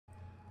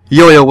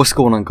Yo, what's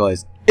going on,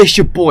 guys? It's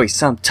your boy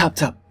Sam Tap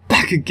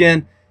back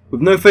again with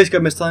no face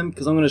cam this time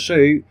because I'm going to show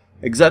you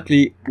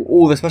exactly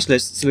all the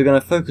specialists. So we're going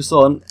to focus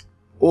on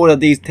all of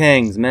these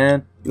things,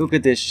 man. Look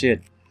at this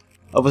shit.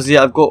 Obviously,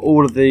 I've got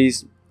all of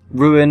these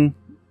ruin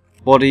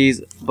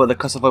bodies, but the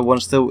classified one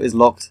still is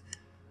locked.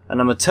 And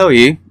I'm going to tell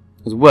you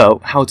as well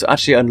how to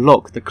actually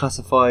unlock the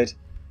classified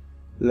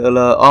little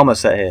armor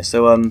set here.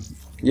 So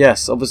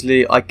yes,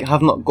 obviously I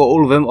have not got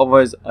all of them,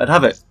 otherwise I'd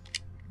have it.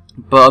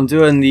 But I'm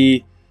doing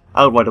the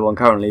Outrider one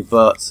currently,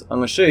 but I'm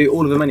going to show you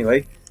all of them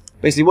anyway.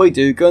 Basically what you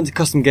do, go into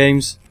custom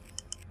games,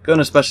 go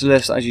into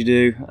specialist as you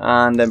do,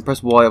 and then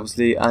press Y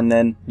obviously, and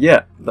then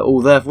yeah, they're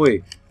all there for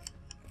you.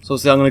 So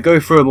obviously I'm going to go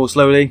through them all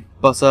slowly,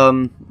 but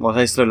well, I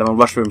say slowly, I'm going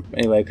to rush through them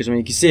anyway, because I mean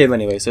you can see them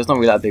anyway, so it's not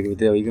really that big of a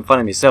deal. You can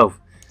find them yourself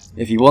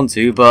if you want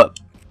to, but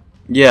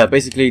yeah,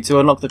 basically to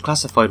unlock the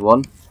classified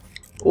one,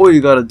 all you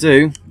got to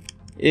do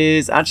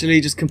is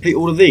actually just complete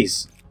all of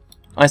these.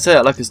 I say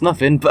it like it's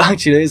nothing, but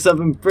actually it's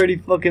something pretty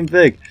fucking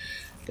big.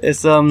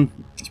 It's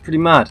pretty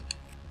mad,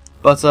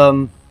 but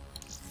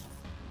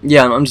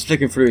yeah, I'm just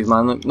flicking through,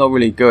 man. I'm not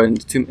really going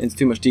into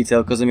too much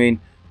detail because I mean,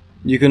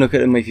 you can look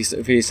at them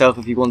for yourself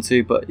if you want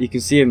to, but you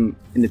can see them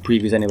in the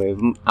previews anyway,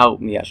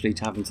 without me actually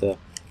having to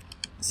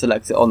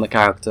select it on the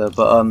character.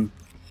 But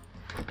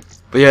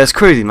yeah, it's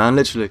crazy, man.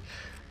 Literally,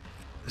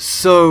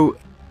 so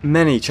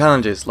many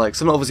challenges. Like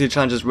some obviously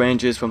challenges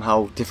ranges from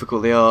how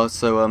difficult they are.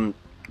 So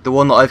the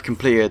one that I've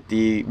completed,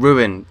 the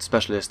Ruin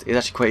Specialist, is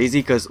actually quite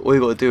easy because all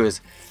you got to do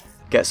is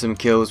get some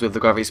kills with the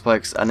gravity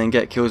spikes and then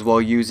get kills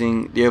while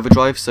using the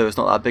overdrive, so it's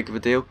not that big of a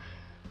deal.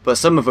 But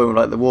some of them,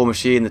 like the War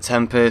Machine, the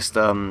Tempest,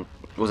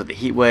 was it the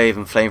Heat Wave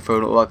and Flamethrower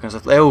and all that kind of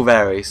stuff, they all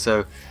vary,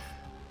 so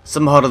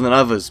some are harder than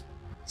others.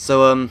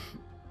 So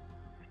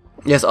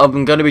yes,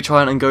 I'm going to be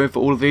trying and going for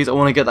all of these. I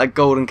want to get that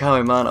golden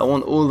camo, man. I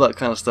want all that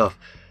kind of stuff.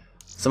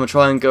 So I'm going to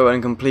try and go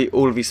and complete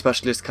all of these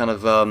specialist kind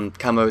of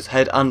camos,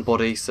 head and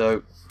body,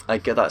 so I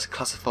get that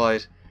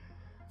classified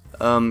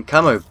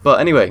camo. But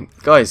anyway,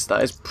 guys,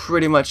 that is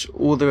pretty much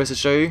all there is to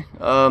show you.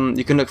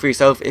 You can look for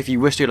yourself if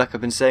you wish to, like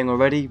I've been saying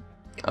already.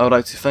 I would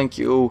like to thank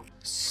you all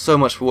so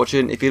much for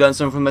watching. If you learned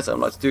something from this and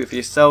would like to do it for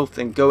yourself,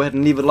 then go ahead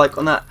and leave a like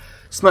on that.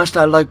 Smash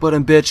that like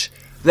button, bitch.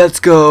 Let's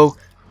go.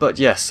 But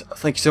yes,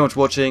 thank you so much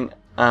for watching,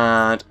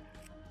 and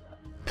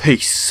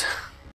peace.